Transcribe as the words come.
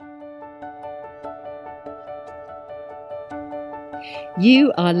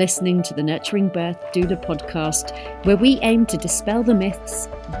You are listening to the Nurturing Birth Doula podcast, where we aim to dispel the myths,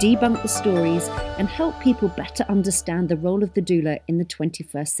 debunk the stories, and help people better understand the role of the doula in the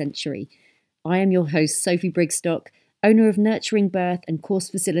 21st century. I am your host, Sophie Brigstock, owner of Nurturing Birth and course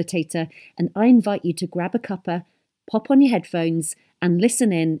facilitator, and I invite you to grab a cuppa, pop on your headphones, and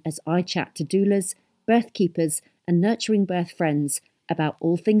listen in as I chat to doulas, birth keepers, and nurturing birth friends about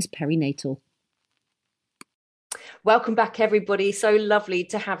all things perinatal. Welcome back, everybody. So lovely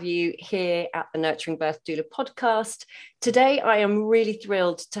to have you here at the Nurturing Birth Doula podcast. Today, I am really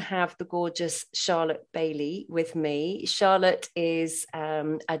thrilled to have the gorgeous Charlotte Bailey with me. Charlotte is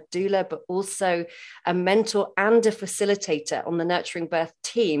a doula, but also a mentor and a facilitator on the Nurturing Birth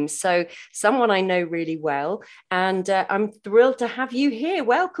team. So someone I know really well. And I'm thrilled to have you here.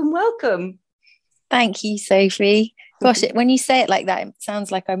 Welcome, welcome. Thank you, Sophie. Gosh, when you say it like that, it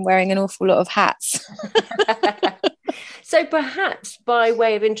sounds like I'm wearing an awful lot of hats. So perhaps by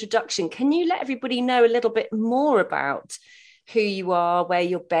way of introduction, can you let everybody know a little bit more about who you are, where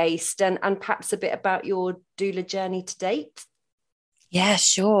you're based, and perhaps a bit about your doula journey to date? Yeah,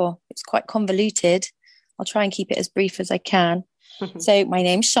 sure. It's quite convoluted. I'll try and keep it as brief as I can. So my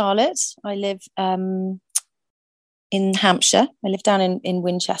name's Charlotte. I live in Hampshire. I live down in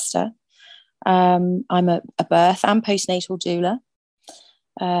Winchester. I'm a birth and postnatal doula.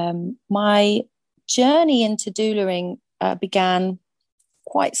 My journey into doulaing began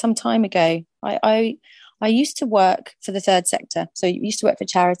quite some time ago. I used to work for the third sector, so I used to work for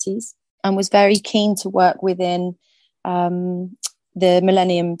charities, and was very keen to work within the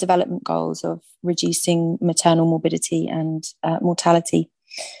Millennium Development Goals of reducing maternal morbidity and mortality.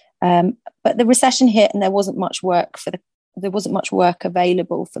 But the recession hit, and there wasn't much work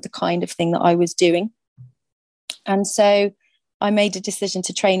available for the kind of thing that I was doing. And so I made a decision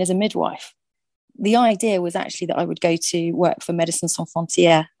to train as a midwife. The idea was actually that I would go to work for Médecins Sans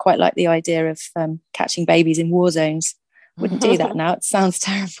Frontières, quite like the idea of catching babies in war zones. Wouldn't do that now. It sounds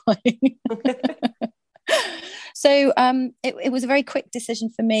terrifying. So it was a very quick decision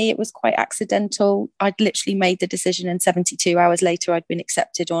for me. It was quite accidental. I'd literally made the decision, and 72 hours later, I'd been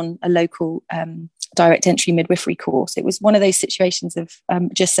accepted on a local direct entry midwifery course. It was one of those situations of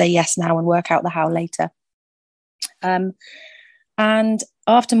just say yes now and work out the how later. And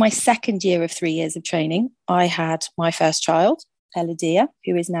after my second year of 3 years of training, I had my first child, Eladia,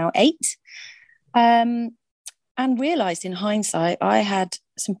 who is now 8, and realised in hindsight I had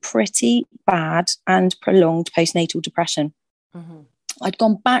some pretty bad and prolonged postnatal depression. Mm-hmm. I'd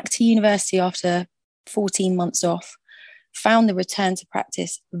gone back to university after 14 months off, found the return to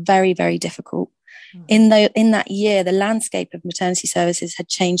practice very, very difficult. Mm-hmm. In that year, the landscape of maternity services had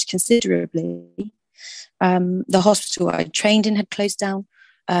changed considerably. The hospital I trained in had closed down.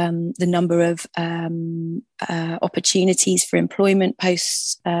 The number of opportunities for employment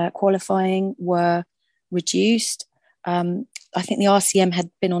post qualifying were reduced. I think the RCM had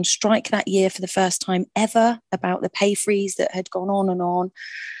been on strike that year for the first time ever about the pay freeze that had gone on,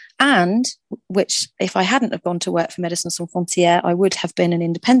 and which, if I hadn't have gone to work for Médecins Sans Frontières, I would have been an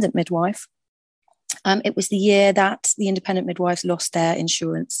independent midwife. It was the year that the independent midwives lost their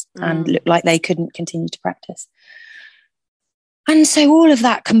insurance and looked like they couldn't continue to practice. And so all of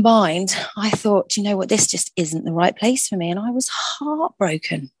that combined, I thought, you know what, this just isn't the right place for me. And I was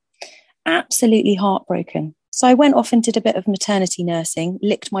heartbroken, absolutely heartbroken. So I went off and did a bit of maternity nursing,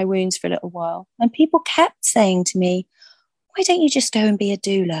 licked my wounds for a little while. And people kept saying to me, why don't you just go and be a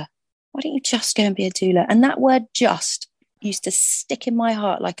doula? Why don't you just go and be a doula? And that word just used to stick in my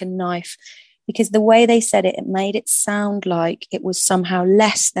heart like a knife, because the way they said it, it made it sound like it was somehow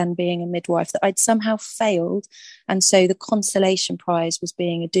less than being a midwife, that I'd somehow failed. And so the consolation prize was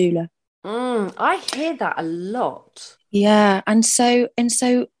being a doula. I hear that a lot. Yeah. And so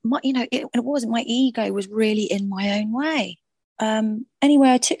my, it wasn't, my ego was really in my own way. Anyway,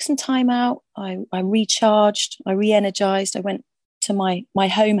 I took some time out. I recharged, I re-energized. I went to my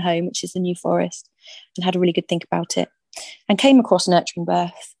home, which is the New Forest, and had a really good think about it, and came across Nurturing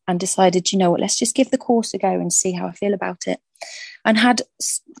Birth and decided, you know what, let's just give the course a go and see how I feel about it. And had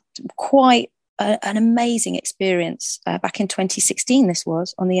quite an amazing experience back in 2016, this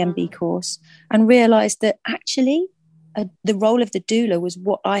was, on the MB course, and realised that actually the role of the doula was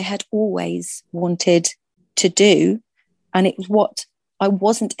what I had always wanted to do, and it was what I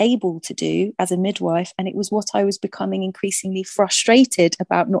wasn't able to do as a midwife, and it was what I was becoming increasingly frustrated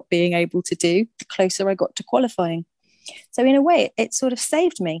about not being able to do the closer I got to qualifying. So in a way, it sort of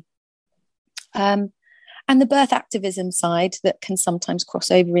saved me. And the birth activism side that can sometimes cross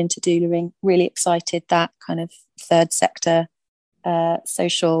over into doulaing really excited that kind of third sector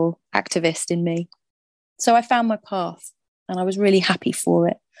social activist in me. So I found my path, and I was really happy for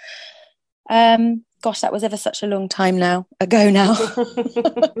it. Gosh, that was ever such a long time ago now.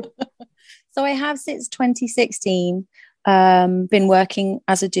 So I have since 2016 been working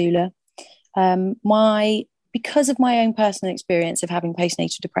as a doula. Because of my own personal experience of having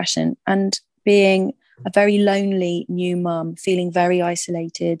postnatal depression and being a very lonely new mum, feeling very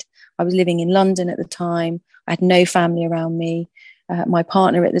isolated. I was living in London at the time. I had no family around me. My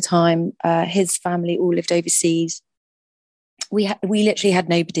partner at the time, his family all lived overseas. We literally had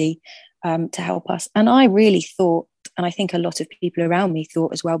nobody to help us. And I really thought, and I think a lot of people around me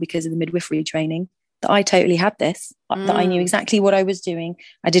thought as well, because of the midwifery training, that I totally had this, that I knew exactly what I was doing.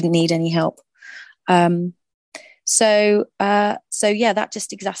 I didn't need any help. So yeah, that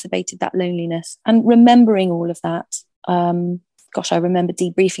just exacerbated that loneliness. And remembering all of that, I remember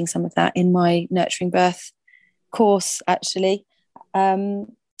debriefing some of that in my nurturing birth course, actually.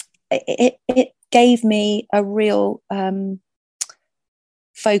 It gave me a real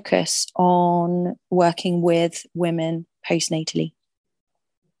focus on working with women postnatally,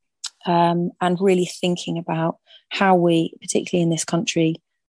 and really thinking about how we, particularly in this country,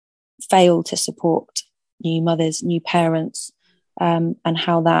 fail to support new mothers, new parents, and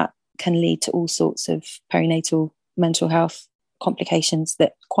how that can lead to all sorts of perinatal mental health complications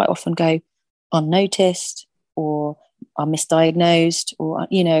that quite often go unnoticed or are misdiagnosed, or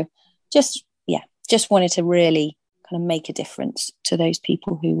just wanted to really kind of make a difference to those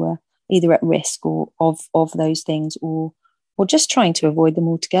people who were either at risk or of those things, or just trying to avoid them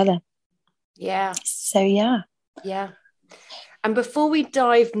altogether. Yeah. So yeah. And before we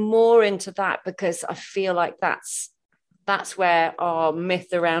dive more into that, because I feel like that's where our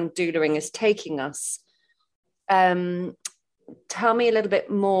myth around doulaing is taking us, tell me a little bit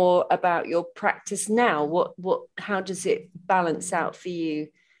more about your practice now. How does it balance out for you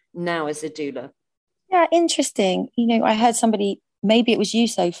now as a doula? Yeah, interesting. I heard somebody, maybe it was you,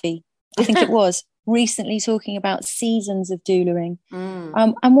 Sophie, I think it was, recently talking about seasons of doulaing.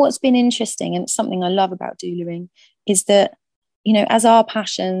 And what's been interesting, and it's something I love about doulaing, is that, as our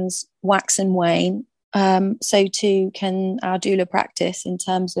passions wax and wane, so too can our doula practice in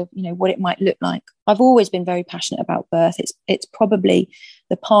terms of, what it might look like. I've always been very passionate about birth. It's probably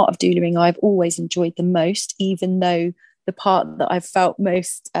the part of doulaing I've always enjoyed the most, even though the part that I've felt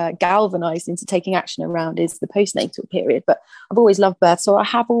most galvanized into taking action around is the postnatal period. But I've always loved birth. So I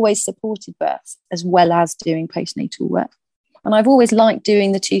have always supported births as well as doing postnatal work. And I've always liked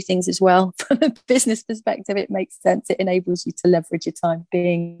doing the two things as well. From a business perspective, it makes sense. It enables you to leverage your time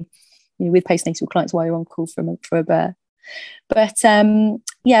being, with postnatal clients while you're on call for a birth. But so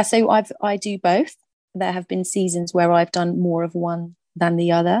I do both. There have been seasons where I've done more of one than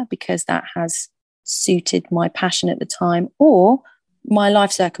the other, because that has suited my passion at the time or my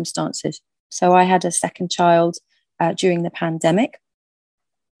life circumstances. So I had a second child during the pandemic.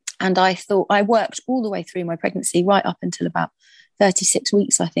 And I thought, I worked all the way through my pregnancy, right up until about 36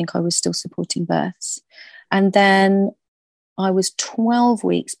 weeks, I think I was still supporting births. And then I was 12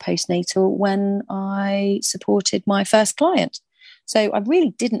 weeks postnatal when I supported my first client. So I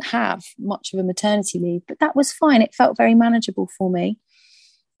really didn't have much of a maternity leave, but that was fine. It felt very manageable for me.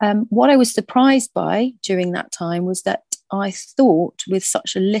 What I was surprised by during that time was that I thought with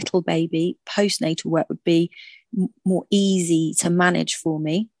such a little baby, postnatal work would be more easy to manage for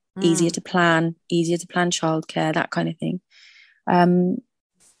me. Easier to plan childcare, that kind of thing.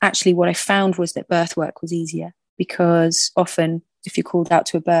 Actually, what I found was that birth work was easier, because often if you're called out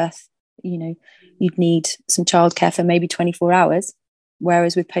to a birth, you'd need some childcare for maybe 24 hours.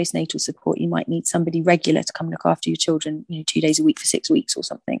 Whereas with postnatal support, you might need somebody regular to come look after your children, 2 days a week for 6 weeks or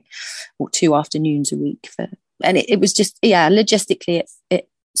something, or 2 afternoons a week. And it was just, logistically, it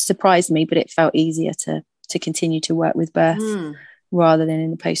surprised me, but it felt easier to continue to work with birth rather than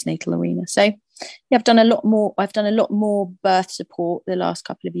in the postnatal arena. So I've done a lot more birth support the last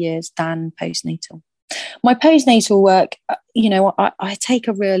couple of years than postnatal. My postnatal work, I take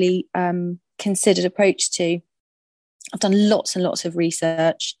a really considered approach to. I've done lots and lots of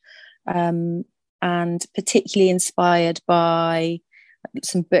research, and particularly inspired by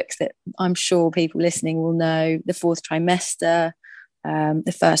some books that I'm sure people listening will know: The Fourth Trimester,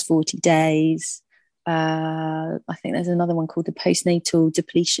 The First 40 Days. I think there's another one called The Postnatal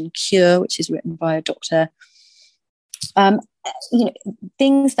Depletion Cure, which is written by a doctor.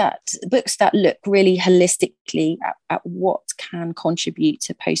 Books that look really holistically at what can contribute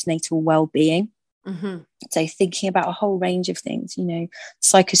to postnatal well-being. So thinking about a whole range of things,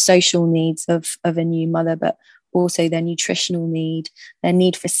 psychosocial needs of a new mother, but also their nutritional need, their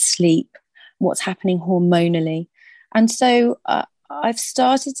need for sleep, what's happening hormonally. And so I've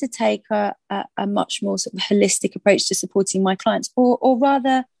started to take a much more sort of holistic approach to supporting my clients, or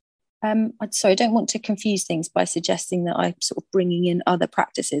rather, sorry, I don't want to confuse things by suggesting that I'm sort of bringing in other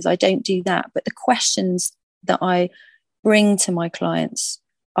practices. I don't do that. But the questions that I bring to my clients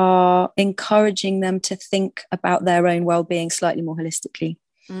are encouraging them to think about their own well-being slightly more holistically,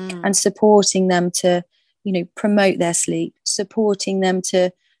 and supporting them to, promote their sleep, supporting them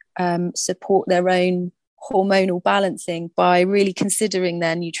to support their own hormonal balancing by really considering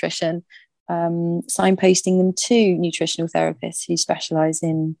their nutrition, signposting them to nutritional therapists who specialize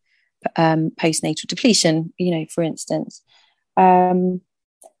in postnatal depletion, for instance. And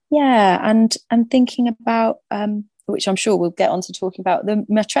thinking about, which I'm sure we'll get on to talking about, the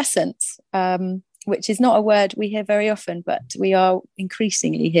matrescence, which is not a word we hear very often, but we are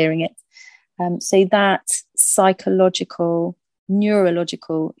increasingly hearing it. So that psychological,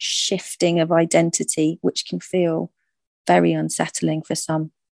 neurological shifting of identity, which can feel very unsettling for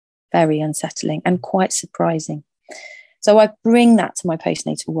some, very unsettling and quite surprising. So I bring that to my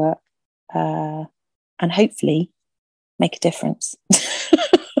postnatal work, and hopefully make a difference.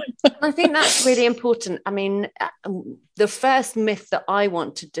 I think that's really important. I mean, the first myth that I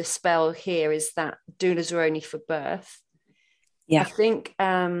want to dispel here is that doulas are only for birth. Yeah. I think,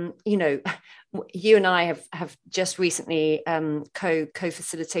 you and I have just recently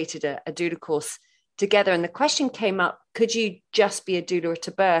co-facilitated a doula course together. And the question came up, could you just be a doula at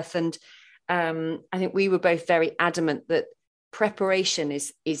a birth? And I think we were both very adamant that preparation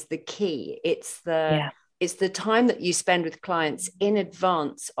is the key. It's the time that you spend with clients in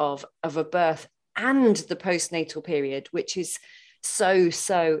advance of a birth and the postnatal period, which is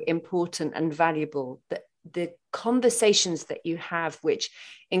so important and valuable. That the conversations that you have, which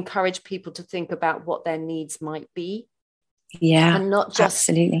encourage people to think about what their needs might be. Yeah, and not just,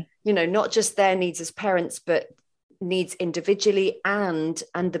 absolutely, not just their needs as parents, but needs individually and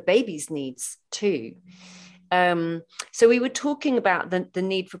the baby's needs too. So we were talking about the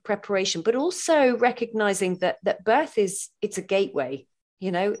need for preparation, but also recognizing that birth it's a gateway.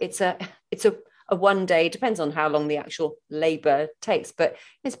 It's a one day, depends on how long the actual labor takes, but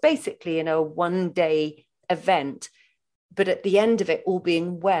it's basically a 1 day event. But at the end of it, all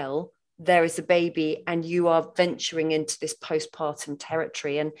being well, there is a baby and you are venturing into this postpartum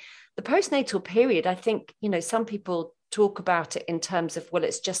territory. And the postnatal period, I think, some people talk about it in terms of, well,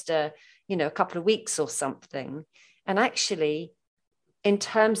 it's just a couple of weeks or something. And actually, in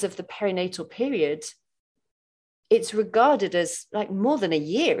terms of the perinatal period, it's regarded as like more than a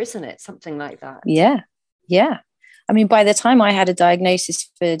year, isn't it? Something like that. Yeah. I mean, by the time I had a diagnosis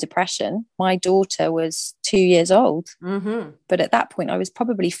for depression, my daughter was 2 years old. Mm-hmm. But at that point, I was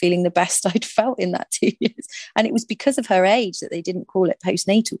probably feeling the best I'd felt in that 2 years. And it was because of her age that they didn't call it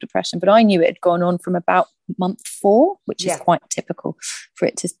postnatal depression. But I knew it had gone on from about month 4, which is quite typical for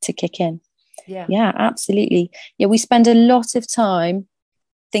it to kick in. Yeah, absolutely. Yeah, we spend a lot of time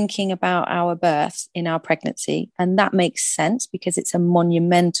thinking about our birth in our pregnancy. And that makes sense because it's a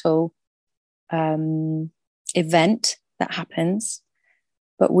monumental event that happens,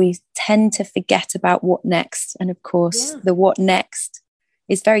 but we tend to forget about what next. And of course, the what next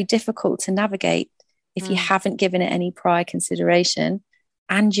is very difficult to navigate if you haven't given it any prior consideration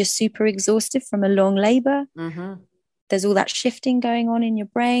and you're super exhausted from a long labor. Mm-hmm. There's all that shifting going on in your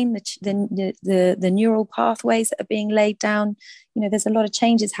brain, the neural pathways that are being laid down. There's a lot of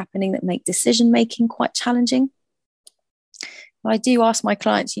changes happening that make decision making quite challenging. I do ask my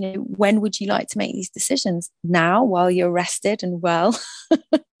clients, when would you like to make these decisions? Now, while you're rested and well,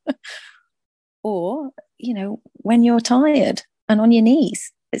 or, when you're tired and on your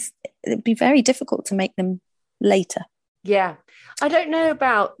knees. It'd be very difficult to make them later. Yeah. I don't know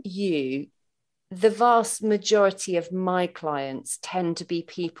about you. The vast majority of my clients tend to be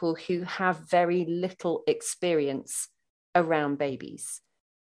people who have very little experience around babies.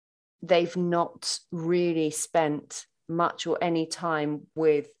 They've not really spent much or any time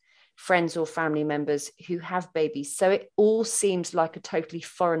with friends or family members who have babies. So it all seems like a totally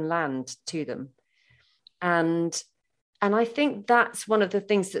foreign land to them. And I think that's one of the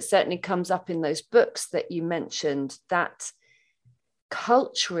things that certainly comes up in those books that you mentioned, that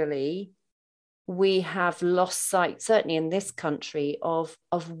culturally we have lost sight, certainly in this country, of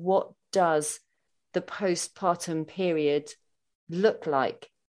what does the postpartum period look like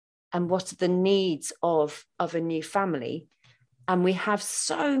and what are the needs of a new family. And we have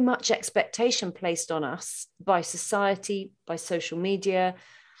so much expectation placed on us by society, by social media,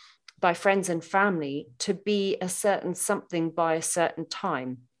 by friends and family to be a certain something by a certain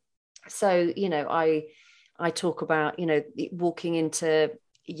time. So, I talk about, walking into,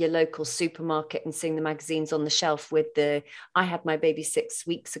 your local supermarket and seeing the magazines on the shelf with I had my baby 6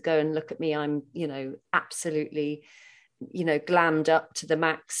 weeks ago and look at me, I'm, absolutely, glammed up to the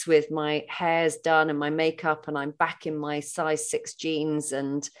max with my hair's done and my makeup, and I'm back in my size 6 jeans,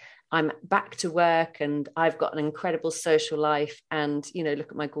 and I'm back to work, and I've got an incredible social life, and,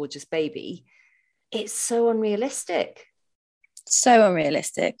 look at my gorgeous baby. It's so unrealistic. So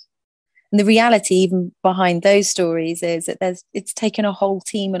unrealistic. And the reality even behind those stories is that it's taken a whole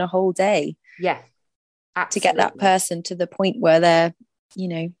team and a whole day. Yeah, absolutely. To get that person to the point where they're,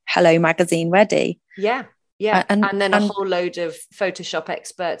 Hello Magazine ready. Yeah. Yeah. And then a whole load of Photoshop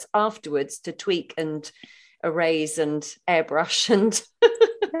experts afterwards to tweak and erase and airbrush and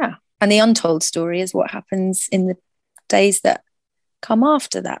yeah. And the untold story is what happens in the days that come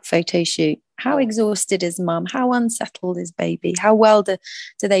after that photo shoot. How exhausted is mum? How unsettled is baby? How well do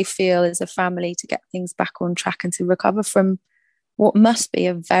they feel as a family to get things back on track and to recover from what must be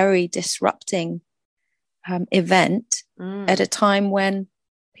a very disrupting event at a time when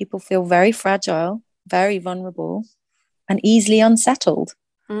people feel very fragile, very vulnerable, and easily unsettled.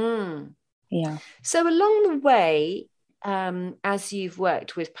 Yeah. So along the way, as you've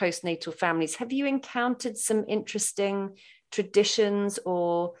worked with postnatal families, have you encountered some interesting traditions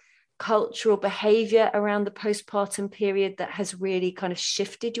or cultural behavior around the postpartum period that has really kind of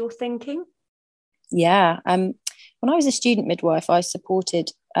shifted your thinking? Yeah. When I was a student midwife, I supported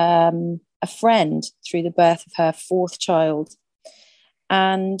a friend through the birth of her 4th child.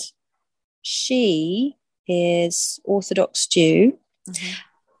 And she is Orthodox Jew. Mm-hmm.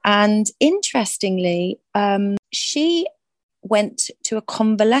 And interestingly, she went to a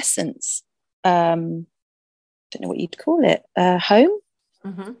convalescence, don't know what you'd call it, home,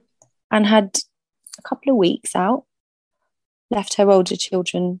 mm-hmm. and had a couple of weeks out, left her older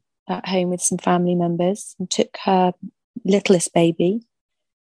children at home with some family members, and took her littlest baby,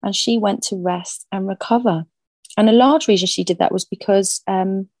 and she went to rest and recover. And a large reason she did that was because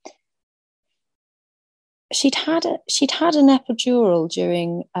she'd had an epidural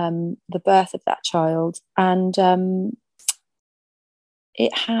during the birth of that child, and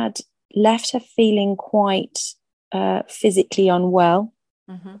it had left her feeling quite physically unwell.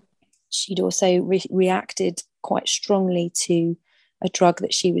 Mm-hmm. She'd also reacted quite strongly to a drug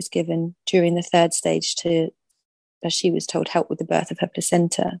that she was given during the 3rd stage to, as she was told, help with the birth of her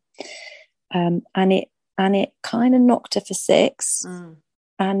placenta, and it kind of knocked her for 6.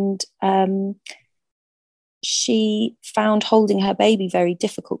 And she found holding her baby very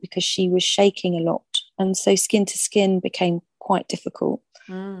difficult because she was shaking a lot, and so skin to skin became quite difficult.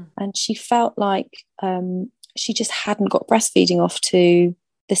 And she felt like she just hadn't got breastfeeding off to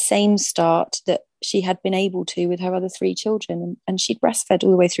the same start that she had been able to with her other 3 children, and she'd breastfed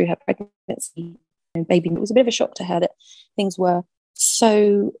all the way through her pregnancy and baby. It was a bit of a shock to her that things were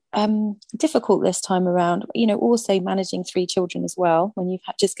so difficult this time around. Also managing 3 children as well when you've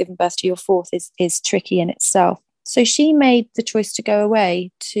just given birth to your 4th is tricky in itself. So she made the choice to go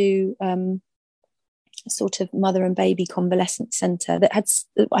away to a sort of mother and baby convalescent centre that had,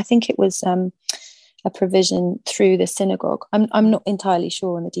 I think it was a provision through the synagogue. I'm not entirely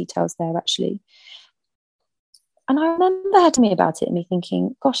sure on the details there, actually. And I remember her telling me about it and me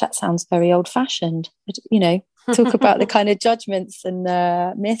thinking, gosh, that sounds very old-fashioned. Talk about the kind of judgments and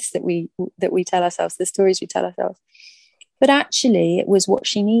myths that we tell ourselves, the stories we tell ourselves. But actually, it was what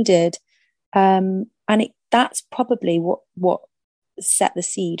she needed, and that's probably what set the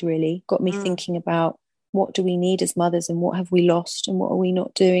seed. Really got me thinking about what do we need as mothers, and what have we lost, and what are we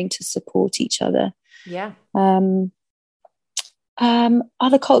not doing to support each other. Yeah. Other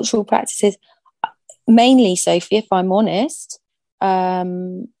cultural practices, mainly, Sophie, if I'm honest.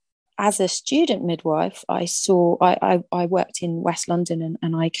 As a student midwife, I worked in West London,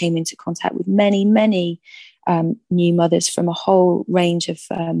 and I came into contact with many new mothers from a whole range of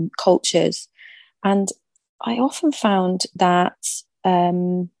cultures. And I often found that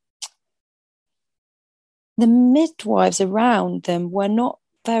the midwives around them were not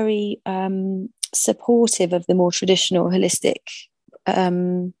very supportive of the more traditional holistic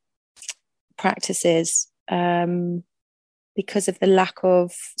practices, because of the lack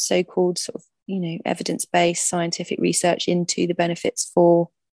of so-called sort of, evidence-based scientific research into the benefits for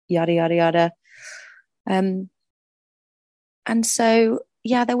yada, yada, yada. And so,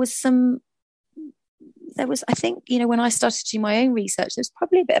 yeah, there was, I think, when I started to do my own research, there's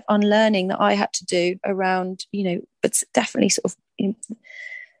probably a bit of unlearning that I had to do around, but definitely sort of,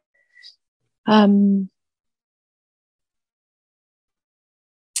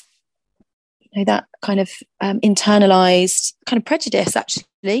 that kind of internalized kind of prejudice,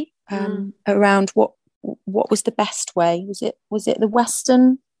 actually, around what what was the best way? Was it the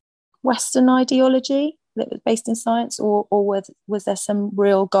Western ideology that was based in science, or was there some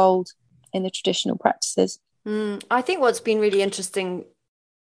real gold in the traditional practices? I think what's been really interesting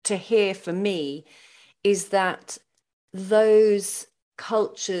to hear for me is that those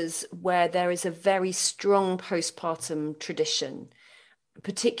cultures where there is a very strong postpartum tradition,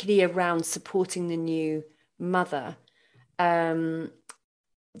 particularly around supporting the new mother, that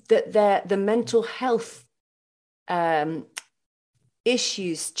the mental health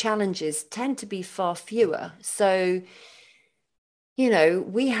issues, challenges tend to be far fewer. So,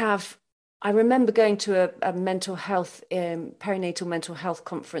 I remember going to a mental health, perinatal mental health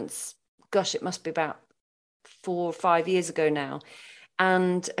conference. Gosh, it must be about 4 or 5 years ago now.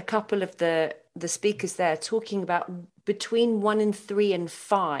 And a couple of the speakers there talking about between 1 in 3 and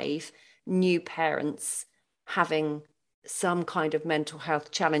 5 new parents having some kind of mental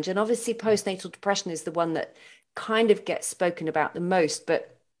health challenge. And obviously postnatal depression is the one that kind of gets spoken about the most,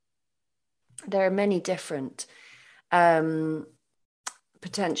 but there are many different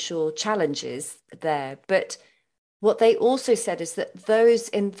potential challenges there. But what they also said is that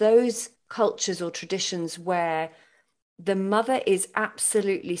in those cultures or traditions where the mother is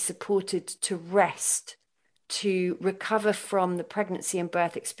absolutely supported to rest, to recover from the pregnancy and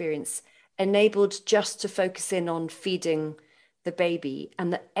birth experience, enabled just to focus in on feeding the baby,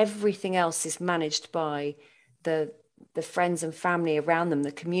 and that everything else is managed by the friends and family around them,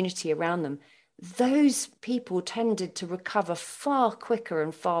 the community around them, those people tended to recover far quicker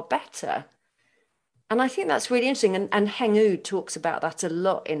and far better. And I think that's really interesting. And Heng Wu talks about that a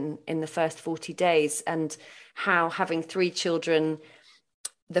lot in the first 40 days, and how having 3 children,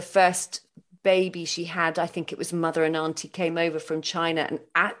 the first baby she had, I think it was mother and auntie, came over from China and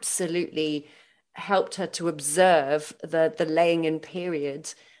absolutely helped her to observe the laying in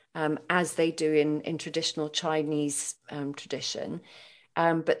period, as they do in traditional Chinese tradition.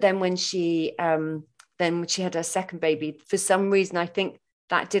 But then when she had her second baby, for some reason, I think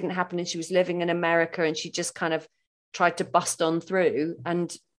that didn't happen, and she was living in America, and she just kind of tried to bust on through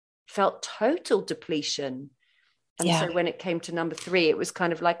and felt total depletion. And so when it came to number 3, it was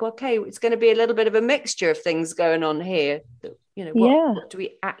kind of like, okay, it's going to be a little bit of a mixture of things going on here. What do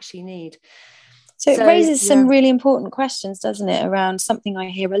we actually need? So it raises some really important questions, doesn't it, around something I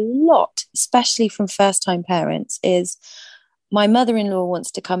hear a lot, especially from first-time parents, is my mother-in-law wants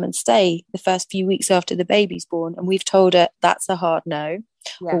to come and stay the first few weeks after the baby's born, and we've told her that's a hard no.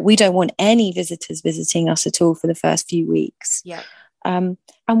 Yeah. Or we don't want any visitors visiting us at all for the first few weeks. Yeah. And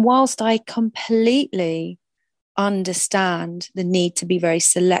whilst I completely understand the need to be very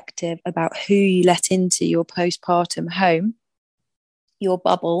selective about who you let into your postpartum home, your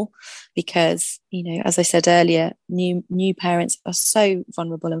bubble, because, as I said earlier, new parents are so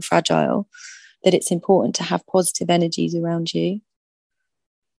vulnerable and fragile that it's important to have positive energies around you.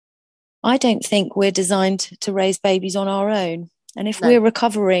 I don't think we're designed to raise babies on our own. And if we're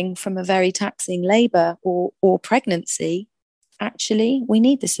recovering from a very taxing labour or pregnancy, actually, we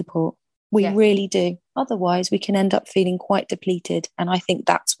need the support. We really do. Otherwise, we can end up feeling quite depleted. And I think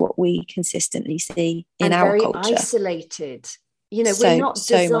that's what we consistently see in our culture. Very isolated. We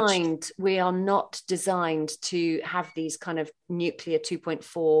are not designed to have these kind of nuclear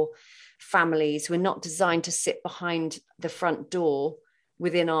 2.4 families. We're not designed to sit behind the front door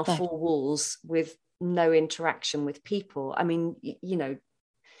within our 4 walls with no interaction with people. I mean,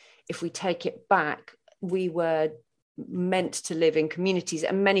 if we take it back, we were meant to live in communities,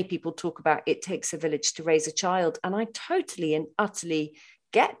 and many people talk about it takes a village to raise a child, and I totally and utterly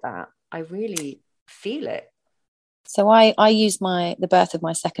get that. I really feel it. So I used the birth of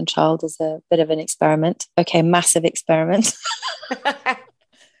my second child as a bit of an experiment. Okay, massive experiment.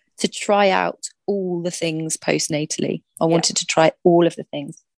 To try out all the things postnatally. I wanted to try all of the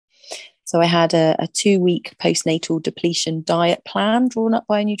things. So I had a 2-week postnatal depletion diet plan drawn up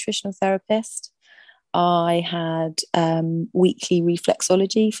by a nutritional therapist. I had weekly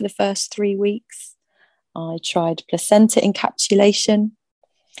reflexology for the first 3 weeks. I tried placenta encapsulation.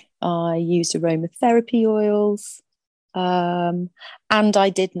 I used aromatherapy oils. And I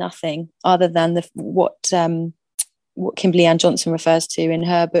did nothing other than what Kimberly Ann Johnson refers to in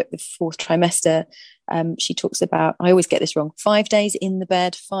her book, The Fourth Trimester. She talks about, I always get this wrong, 5 days in the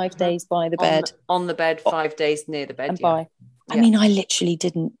bed, 5 days by the bed. On the bed, 5 days near the bed. And by. I mean, I literally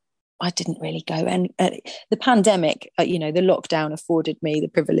didn't really go. And the pandemic, the lockdown afforded me the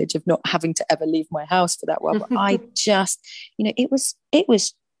privilege of not having to ever leave my house for that while. But I just, it was,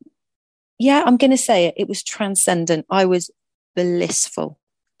 I'm going to say it. It was transcendent. I was blissful.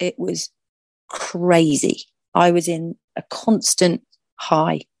 It was crazy. I was in a constant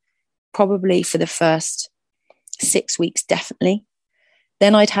high. probably for the first 6 weeks, definitely.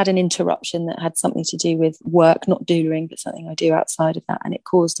 Then I'd had an interruption that had something to do with work, not doulaing, but something I do outside of that. And it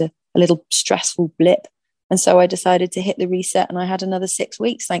caused a little stressful blip. And so I decided to hit the reset, and I had another 6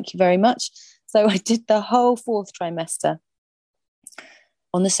 weeks. Thank you very much. So I did the whole 4th trimester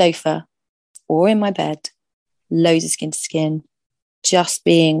on the sofa or in my bed, loads of skin to skin, just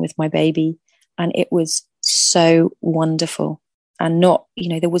being with my baby. And it was so wonderful. And not,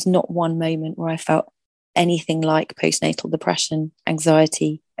 there was not one moment where I felt anything like postnatal depression,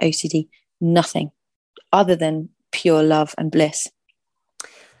 anxiety, OCD, nothing other than pure love and bliss.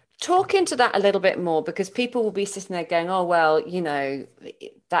 Talk into that a little bit more, because people will be sitting there going, oh, well,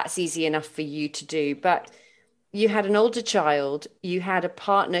 that's easy enough for you to do. But you had an older child, you had a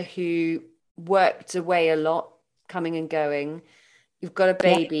partner who worked away a lot, coming and going. You've got a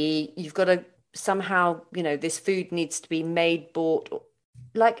baby, You've got to somehow, this food needs to be made, bought.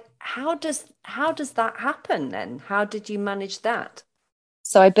 Like, how does that happen then? How did you manage that?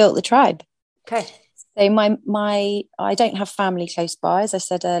 So I built the tribe. Okay. So I don't have family close by. As I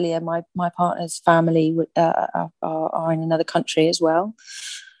said earlier, my partner's family are in another country as well.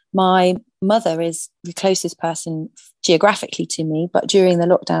 My mother is the closest person geographically to me, but during the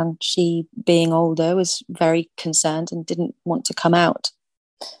lockdown, she, being older, was very concerned and didn't want to come out.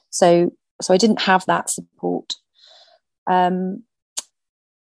 So I didn't have that support.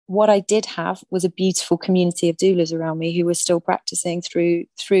 What I did have was a beautiful community of doulas around me who were still practicing through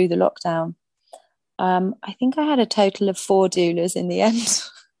the lockdown. I think I had a total of 4 doulas in the end.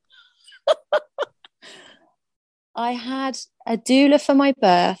 I had a doula for my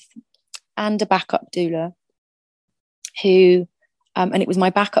birth and a backup doula who, and it was my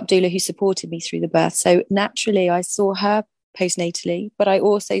backup doula who supported me through the birth. So naturally I saw her postnatally, but I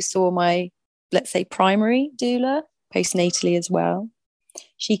also saw my, let's say, primary doula postnatally as well.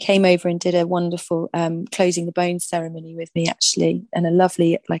 She came over and did a wonderful closing the bones ceremony with me, actually, and a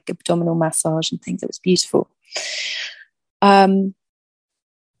lovely abdominal massage and things. It was beautiful. The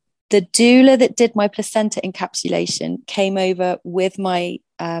doula that did my placenta encapsulation came over with my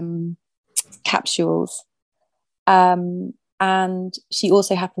capsules, and she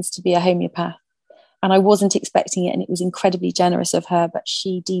also happens to be a homeopath. And I wasn't expecting it, and it was incredibly generous of her, but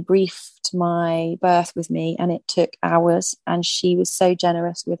she debriefed my birth with me, and it took hours, and she was so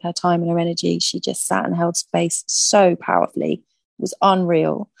generous with her time and her energy. She just sat and held space so powerfully. It was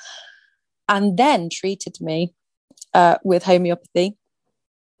unreal. And then treated me with homeopathy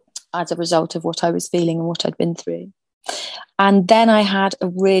as a result of what I was feeling and what I'd been through. And then I had a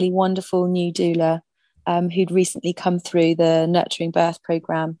really wonderful new doula who'd recently come through the Nurturing Birth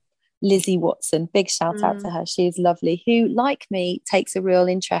programme, Lizzie Watson. Big shout out to her. She is lovely, who, like me, takes a real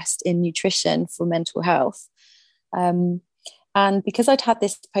interest in nutrition for mental health. And because I'd had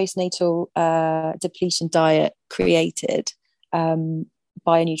this postnatal depletion diet created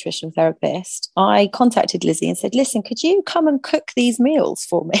by a nutritional therapist, I contacted Lizzie and said, listen, could you come and cook these meals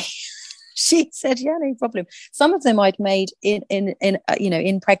for me? She said, yeah, no problem. Some of them I'd made in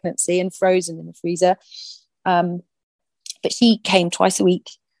pregnancy and frozen in the freezer. But she came twice a week.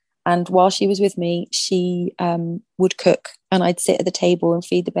 And while she was with me, she would cook, and I'd sit at the table and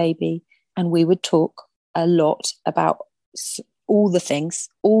feed the baby, and we would talk a lot about all the things.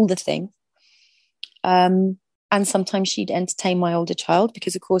 And sometimes she'd entertain my older child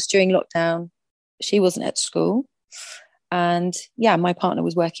because, of course, during lockdown, she wasn't at school. And yeah, my partner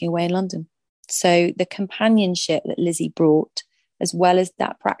was working away in London. So the companionship that Lizzie brought, as well as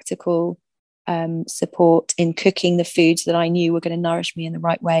that practical support in cooking the foods that I knew were going to nourish me in the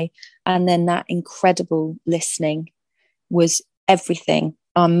right way, and then that incredible listening, was everything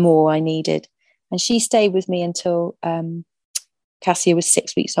and more I needed. And she stayed with me until Cassia was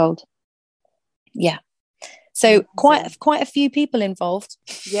 6 weeks old. Yeah. So quite a few people involved.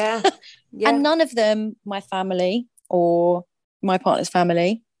 Yeah. And none of them my family or my partner's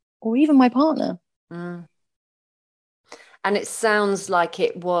family or even my partner. And it sounds like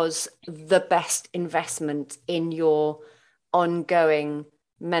it was the best investment in your ongoing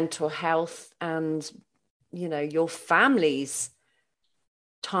mental health and, your family's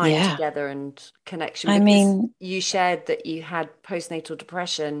time together and connection. Because you shared that you had postnatal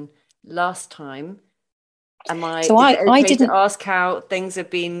depression last time. Is it okay to ask how things have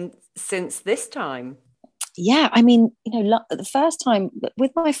been since this time? Yeah, the first time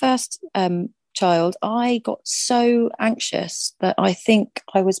with my first child, I got so anxious that I think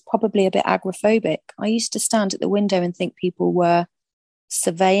I was probably a bit agoraphobic. I used to stand at the window and think people were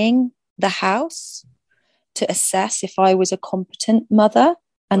surveying the house to assess if I was a competent mother,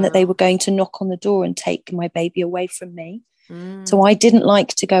 and that they were going to knock on the door and take my baby away from me. So I didn't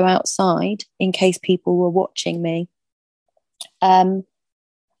like to go outside in case people were watching me. And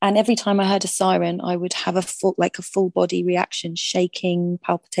every time I heard a siren, I would have a full body reaction, shaking,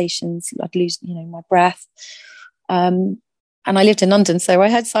 palpitations. I'd lose, my breath. And I lived in London, so I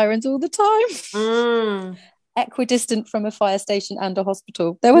had sirens all the time. Equidistant from a fire station and a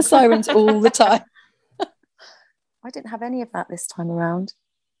hospital. There were sirens all the time. I didn't have any of that this time around.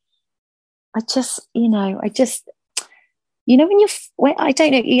 I just, I don't know,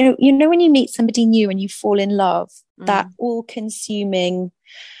 when you meet somebody new and you fall in love, that all-consuming,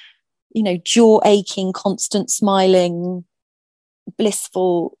 jaw aching, constant smiling,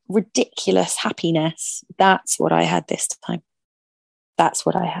 blissful, ridiculous happiness. That's what I had this time. That's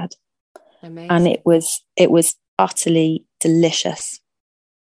what I had. Amazing. And it was utterly delicious.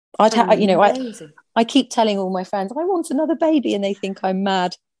 I keep telling all my friends, I want another baby, and they think I'm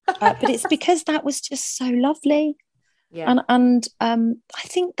mad. But it's because that was just so lovely. Yeah. And I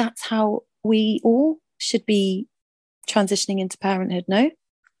think that's how we all should be transitioning into parenthood, no?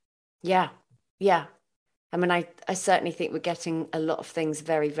 Yeah. I mean, I certainly think we're getting a lot of things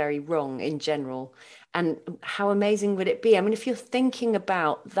very, very wrong in general. And how amazing would it be? I mean, if you're thinking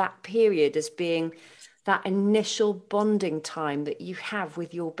about that period as being that initial bonding time that you have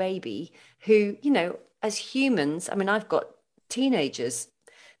with your baby, who, as humans, I mean, I've got teenagers.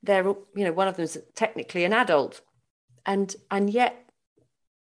 They're, one of them's technically an adult, and yet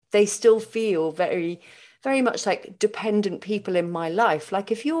they still feel very, very much like dependent people in my life.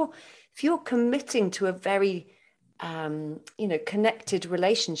 Like if you're committing to a very, connected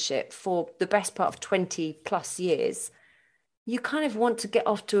relationship for the best part of 20 plus years, you kind of want to get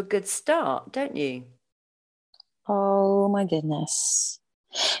off to a good start, don't you? Oh my goodness.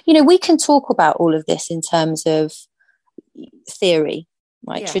 We can talk about all of this in terms of theory,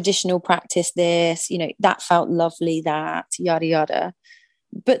 right? Yeah. Traditional practice, this, that felt lovely, that, yada, yada.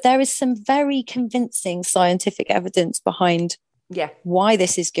 But there is some very convincing scientific evidence behind why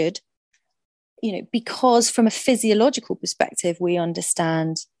this is good. Because from a physiological perspective, we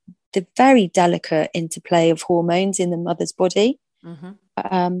understand the very delicate interplay of hormones in the mother's body.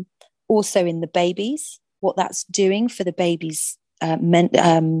 Also in the babies, what that's doing for the baby's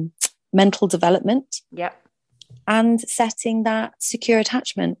mental development. And setting that secure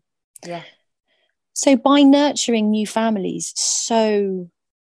attachment. So by nurturing new families so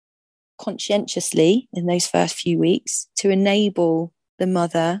conscientiously in those first few weeks, to enable the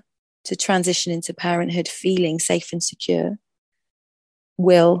mother to transition into parenthood feeling safe and secure,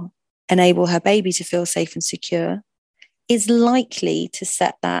 will enable her baby to feel safe and secure, is likely to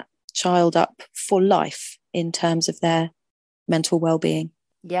set that child up for life in terms of their mental well-being.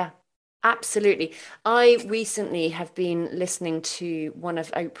 Yeah, absolutely. I recently have been listening to one of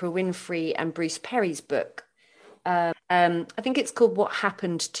Oprah Winfrey and Bruce Perry's book. I think it's called What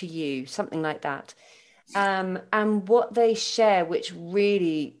Happened to You, something like that. And what they share, which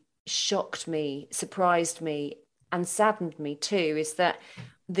really shocked me, surprised me, and saddened me too, is that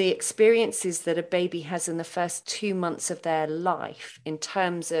the experiences that a baby has in the first 2 months of their life in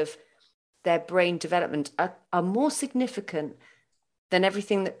terms of their brain development are more significant than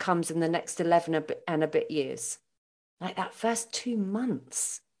everything that comes in the next 11 and a bit years. Like that first 2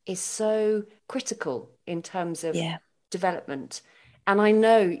 months is so critical in terms of development. And I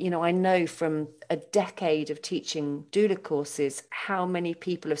know from a decade of teaching doula courses, how many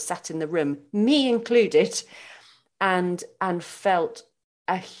people have sat in the room, me included, and felt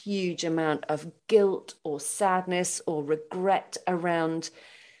a huge amount of guilt or sadness or regret around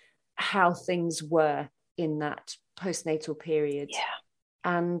how things were in that postnatal period.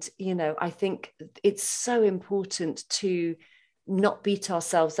 And, I think it's so important to not beat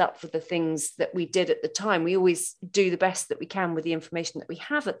ourselves up for the things that we did at the time. We always do the best that we can with the information that we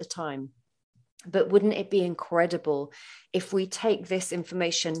have at the time. But wouldn't it be incredible if we take this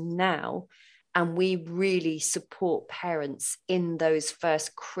information now and we really support parents in those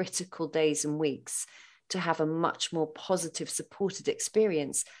first critical days and weeks to have a much more positive, supported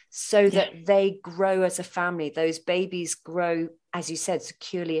experience, so that they grow as a family. Those babies grow, as you said,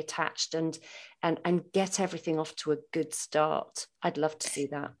 securely attached and get everything off to a good start. I'd love to see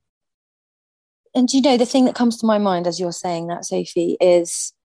that. And the thing that comes to my mind as you're saying that, Sophie,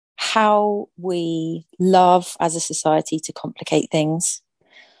 is how we love as a society to complicate things.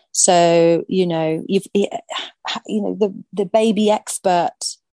 So, the baby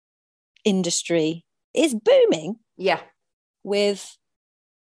expert industry is booming. With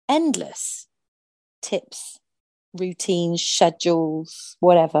endless tips, routines, schedules,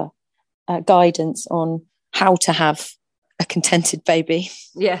 whatever, guidance on how to have a contented baby.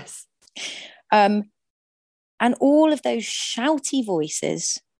 Yes. And all of those shouty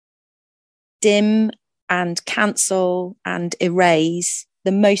voices dim and cancel and erase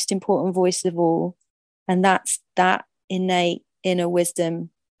the most important voice of all. And that's that innate inner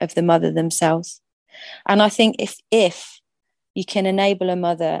wisdom of the mother themselves. And I think if you can enable a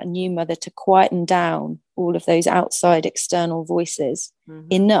new mother, to quieten down all of those outside external voices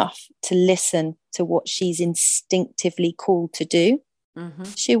enough to listen to what she's instinctively called to do,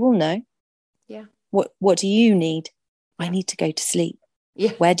 she will know. Yeah. What do you need? Yeah. I need to go to sleep.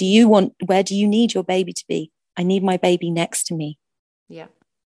 Yeah. Where do you need your baby to be? I need my baby next to me. Yeah.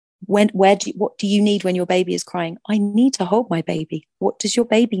 What do you need when your baby is crying? I need to hold my baby. What does your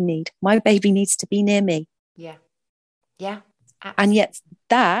baby need? My baby needs to be near me. Yeah. Yeah. Absolutely. And yet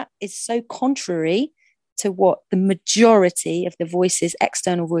that is so contrary to what the majority of the voices,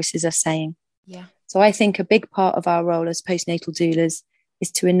 external voices, are saying. Yeah. So I think a big part of our role as postnatal doulas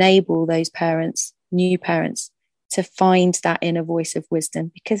is to enable those parents, new parents, to find that inner voice of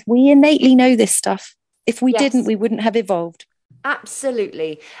wisdom, because we innately know this stuff. If we didn't, we wouldn't have evolved.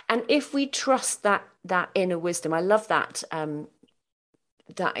 Absolutely. And if we trust that inner wisdom, I love that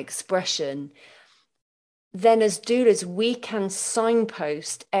that expression, then as doulas, we can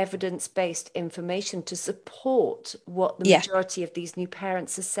signpost evidence-based information to support what the majority of these new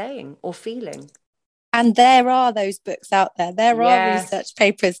parents are saying or feeling. And there are those books out there. There are research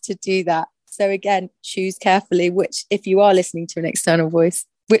papers to do that. So again, choose carefully which, if you are listening to an external voice,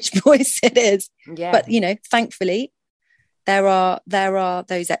 which voice it is. Yeah. But, thankfully, there are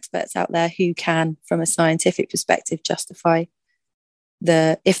those experts out there who can, from a scientific perspective, justify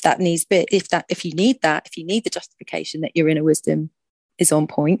if you need the justification that your inner wisdom is on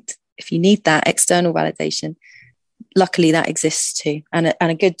point, if you need that external validation, luckily that exists too. And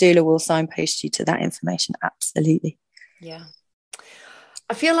a good doula will signpost you to that information. Absolutely. Yeah.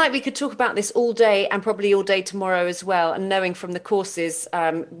 I feel like we could talk about this all day and probably all day tomorrow as well. And knowing from the courses,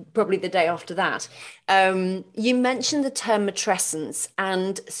 probably the day after that. You mentioned the term matrescence.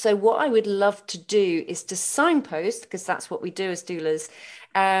 And so what I would love to do is to signpost, because that's what we do as doulas,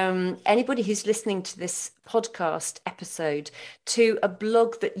 anybody who's listening to this podcast episode, to a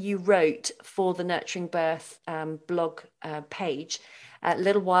blog that you wrote for the Nurturing Birth blog page a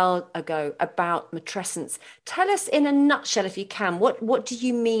little while ago about matrescence. Tell us in a nutshell, if you can, what do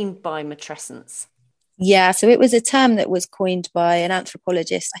you mean by matrescence? Yeah, so it was a term that was coined by an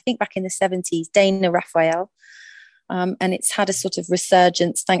anthropologist, I think back in the 70s, Dana Raphael. And it's had a sort of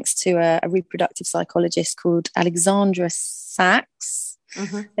resurgence thanks to a reproductive psychologist called Alexandra Sachs.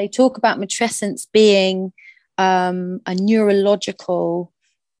 Mm-hmm. They talk about matrescence being a neurological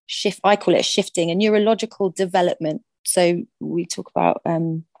shift. I call it a neurological development. So we talk about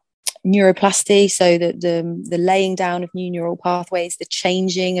neuroplasty, so the laying down of new neural pathways, the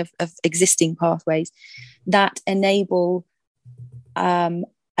changing of existing pathways that enable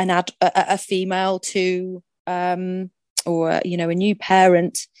a female to or a new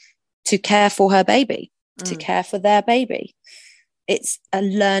parent to care for her baby, to care for their baby. It's a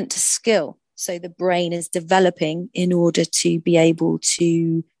learnt skill. So the brain is developing in order to be able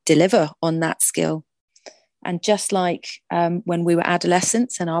to deliver on that skill. And just like when we were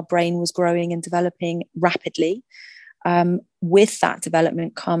adolescents and our brain was growing and developing rapidly, with that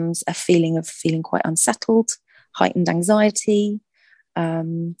development comes a feeling of feeling quite unsettled, heightened anxiety,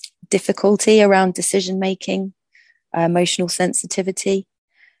 difficulty around decision-making, emotional sensitivity,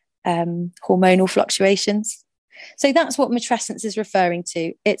 hormonal fluctuations. So that's what matrescence is referring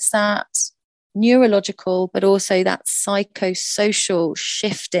to. It's that neurological, but also that psychosocial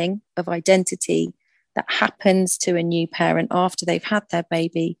shifting of identity that happens to a new parent after they've had their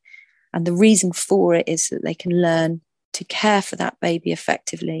baby. And the reason for it is that they can learn to care for that baby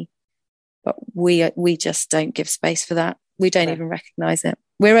effectively. But we just don't give space for that. We don't even recognize it.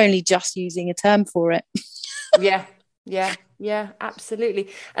 We're only just using a term for it. Yeah, absolutely.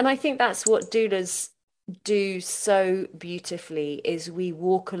 And I think that's what doulas do so beautifully, is we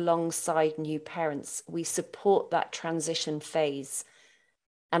walk alongside new parents. We support that transition phase.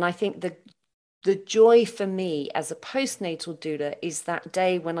 And I think the joy for me as a postnatal doula is that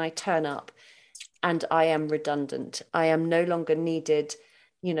day when I turn up and I am redundant. I am no longer needed.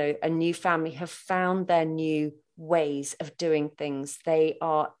 A new family have found their new ways of doing things. They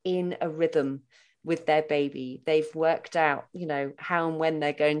are in a rhythm with their baby. They've worked out, how and when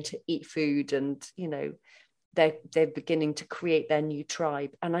they're going to eat food, and, they're beginning to create their new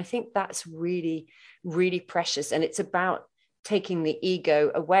tribe. And I think that's really, really precious. And it's about taking the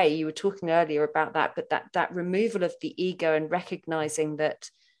ego away. You were talking earlier about that, but that removal of the ego and recognizing that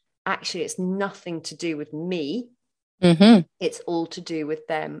actually it's nothing to do with me. Mm-hmm. It's all to do with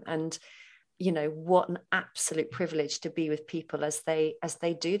them. And what an absolute privilege to be with people as they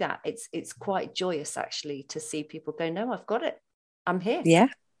do that. It's quite joyous actually to see people go, no, I've got it, I'm here. Yeah.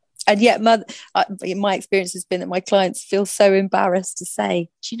 And yet my experience has been that my clients feel so embarrassed to say,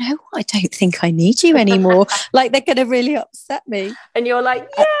 do you know what, I don't think I need you anymore. Like they're going to really upset me. And you're like,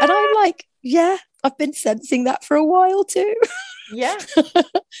 yeah. And I'm like, yeah, I've been sensing that for a while too. Yeah.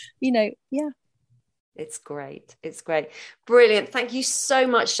 Yeah. It's great. It's great. Brilliant. Thank you so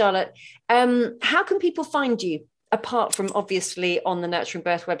much, Charlotte. How can people find you, apart from obviously on the Nurturing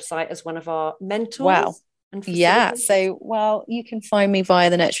Birth website as one of our mentors? Wow. Yeah. So, you can find me via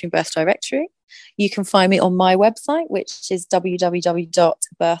the Nurturing Birth directory. You can find me on my website, which is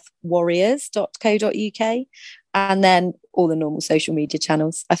www.birthwarriors.co.uk. And then all the normal social media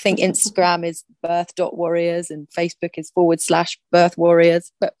channels. I think Instagram is birth.warriors and Facebook is /birth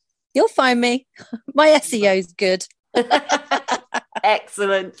warriors. But you'll find me. My SEO is good.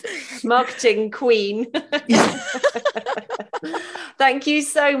 Excellent. Marketing queen. Thank you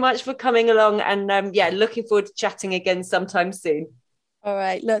so much for coming along. And looking forward to chatting again sometime soon. All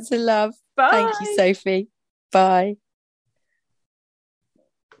right. Lots of love. Bye. Thank you, Sophie. Bye.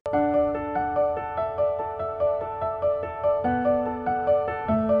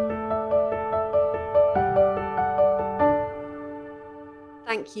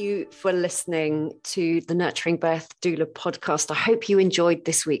 Thank you for listening to the Nurturing Birth Doula podcast. I hope you enjoyed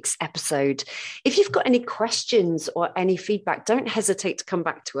this week's episode. If you've got any questions or any feedback, don't hesitate to come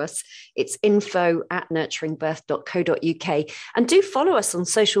back to us. It's info@nurturingbirth.co.uk. And do follow us on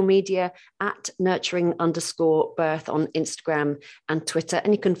social media at nurturing_birth on Instagram and Twitter.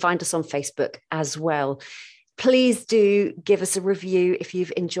 And you can find us on Facebook as well. Please do give us a review if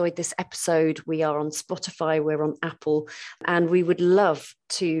you've enjoyed this episode. We are on Spotify, we're on Apple, and we would love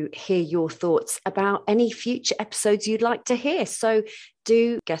to hear your thoughts about any future episodes you'd like to hear. So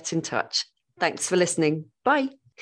do get in touch. Thanks for listening. Bye.